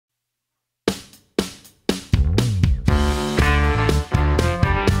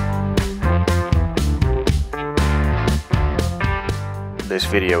This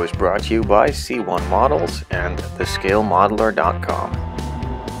video is brought to you by C1 Models and thescalemodeler.com.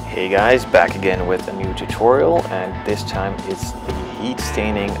 Hey guys, back again with a new tutorial, and this time it's the heat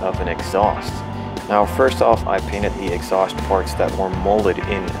staining of an exhaust. Now first off, I painted the exhaust parts that were molded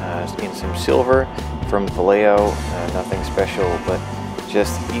in some silver from Bellow, nothing special but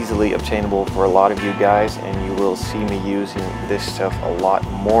just easily obtainable for a lot of you guys, and you will see me using this stuff a lot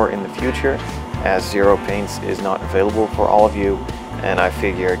more in the future, as Zero Paints is not available for all of you, and I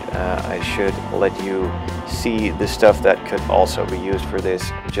figured I should let you see the stuff that could also be used for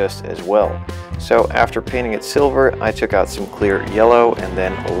this just as well. So after painting it silver, I took out some clear yellow and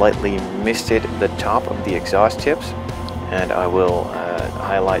then lightly misted the top of the exhaust tips, and I will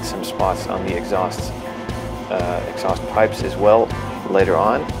highlight some spots on the exhaust pipes as well later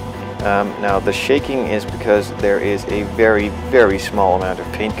on. Now the shaking is because there is a very small amount of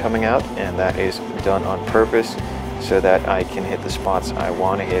paint coming out, and that is done on purpose so that I can hit the spots I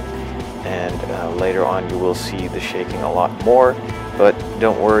want to hit, and later on you will see the shaking a lot more, but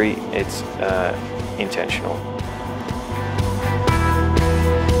don't worry, it's intentional.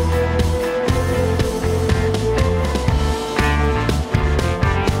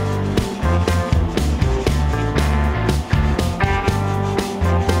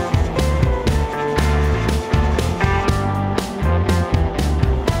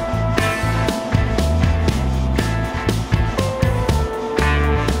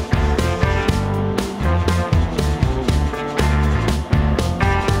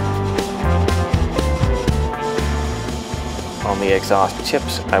 On the exhaust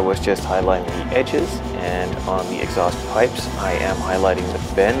tips, I was just highlighting the edges, and on the exhaust pipes, I am highlighting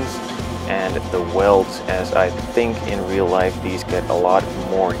the bends and the welds, as I think in real life these get a lot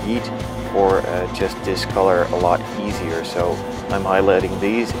more heat or just discolor a lot easier. So I'm highlighting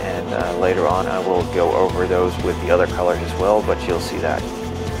these, and later on I will go over those with the other colors as well, but you'll see that.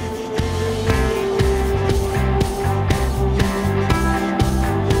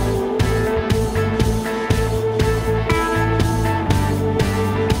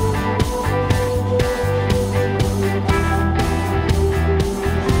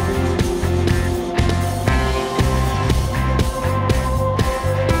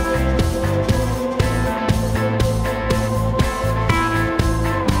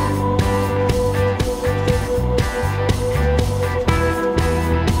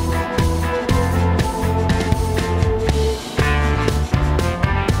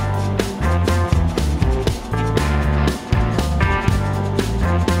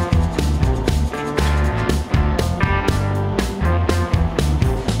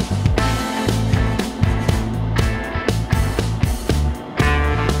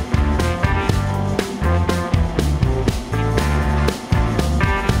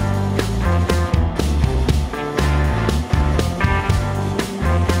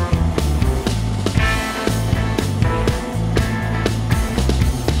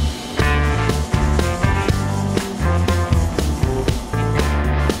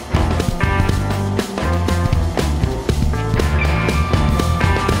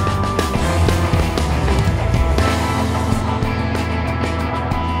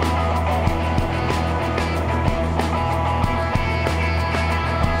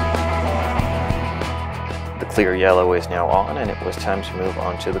 Clear yellow is now on, and it was time to move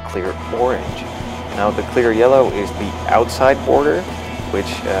on to the clear orange. Now the clear yellow is the outside border, which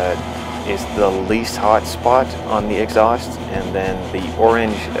is the least hot spot on the exhaust, and then the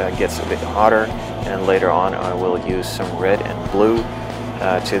orange gets a bit hotter, and later on I will use some red and blue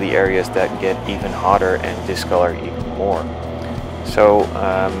to the areas that get even hotter and discolor even more. So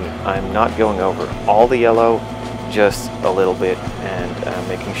I'm not going over all the yellow, just a little bit, and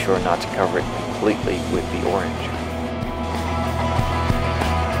making sure not to cover it completely with the orange.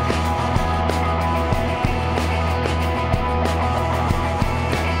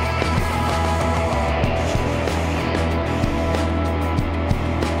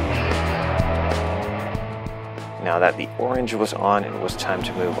 Now that the orange was on, it was time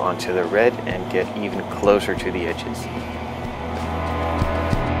to move on to the red and get even closer to the edges.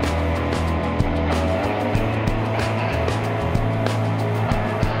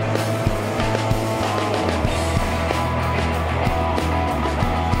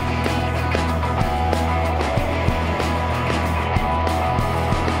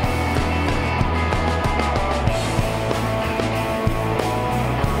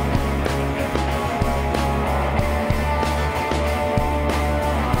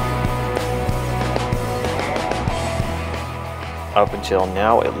 Up until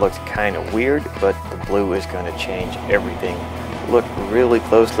now it looked kind of weird, but the blue is going to change everything look really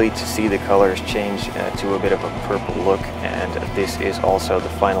closely to see the colors change to a bit of a purple look, and this is also the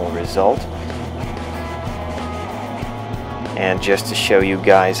final result. And just to show you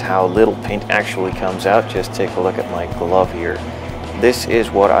guys how little paint actually comes out, just take a look at my glove here. This is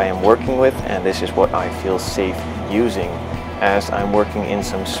what I am working with, and this is what I feel safe using. As I'm working in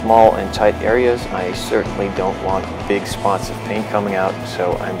some small and tight areas, I certainly don't want big spots of paint coming out,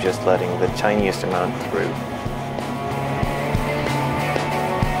 so I'm just letting the tiniest amount through.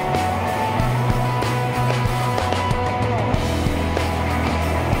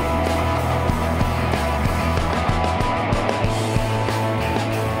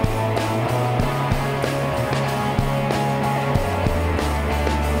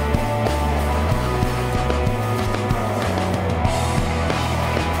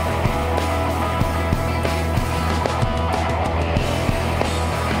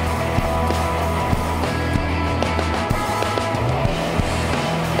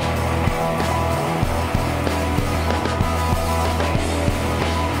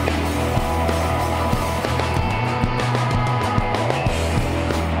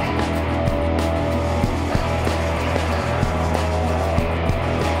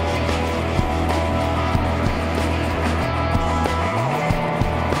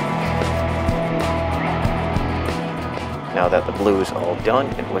 Now that the blue is all done,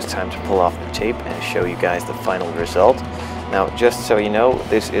 it was time to pull off the tape and show you guys the final result. Now, just so you know,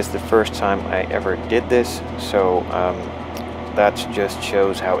 this is the first time I ever did this, so that just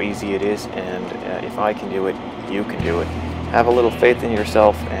shows how easy it is, and if I can do it, you can do it. Have a little faith in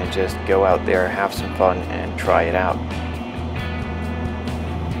yourself and just go out there, have some fun, and try it out.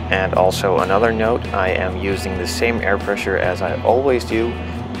 And also another note, I am using the same air pressure as I always do,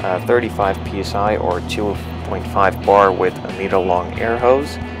 35 psi or 2.5 bar with a meter-long air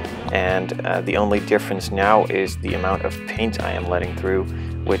hose, and the only difference now is the amount of paint I am letting through,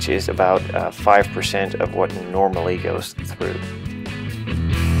 which is about 5% of what normally goes through.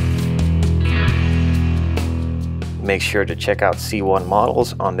 Make sure to check out C1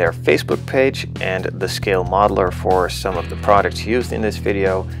 Models on their Facebook page and the scale modeler for some of the products used in this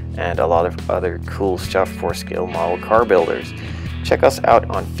video, and a lot of other cool stuff for scale model car builders. Check us out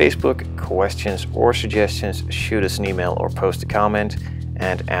on Facebook. Questions or suggestions, shoot us an email or post a comment.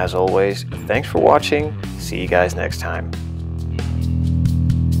 And as always, thanks for watching. See you guys next time.